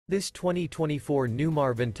This 2024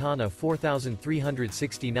 Newmar Ventana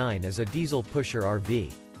 4369 is a diesel pusher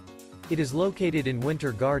RV. It is located in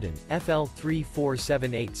Winter Garden, FL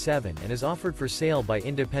 34787 and is offered for sale by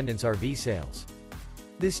Independence RV Sales.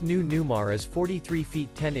 This new Newmar is 43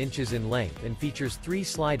 feet 10 inches in length and features 3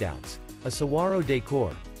 slideouts, a Saguaro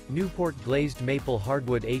Decor, Newport Glazed Maple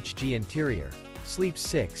Hardwood-HG interior, Sleep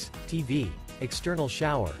 6, TV, external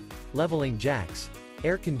shower, leveling jacks,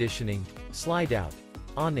 air conditioning, slide-out,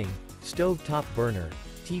 awning, stove top burner,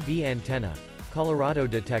 TV antenna, Colorado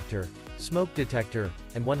detector, smoke detector,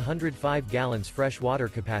 and 105 gallons fresh water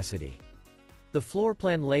capacity. The floor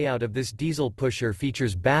plan layout of this diesel pusher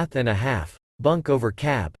features bath and a half, bunk over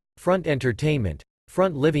cab, front entertainment,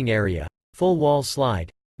 front living area, full wall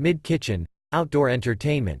slide, mid-kitchen, outdoor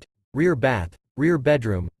entertainment, rear bath, rear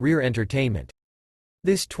bedroom, rear entertainment.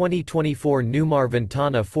 This 2024 Newmar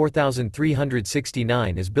Ventana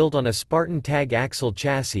 4369 is built on a Spartan Tag Axle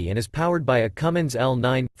chassis and is powered by a Cummins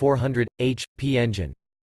L9 400-HP engine.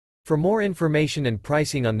 For more information and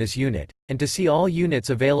pricing on this unit, and to see all units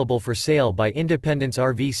available for sale by Independence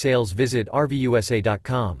RV Sales, visit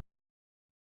RVUSA.com.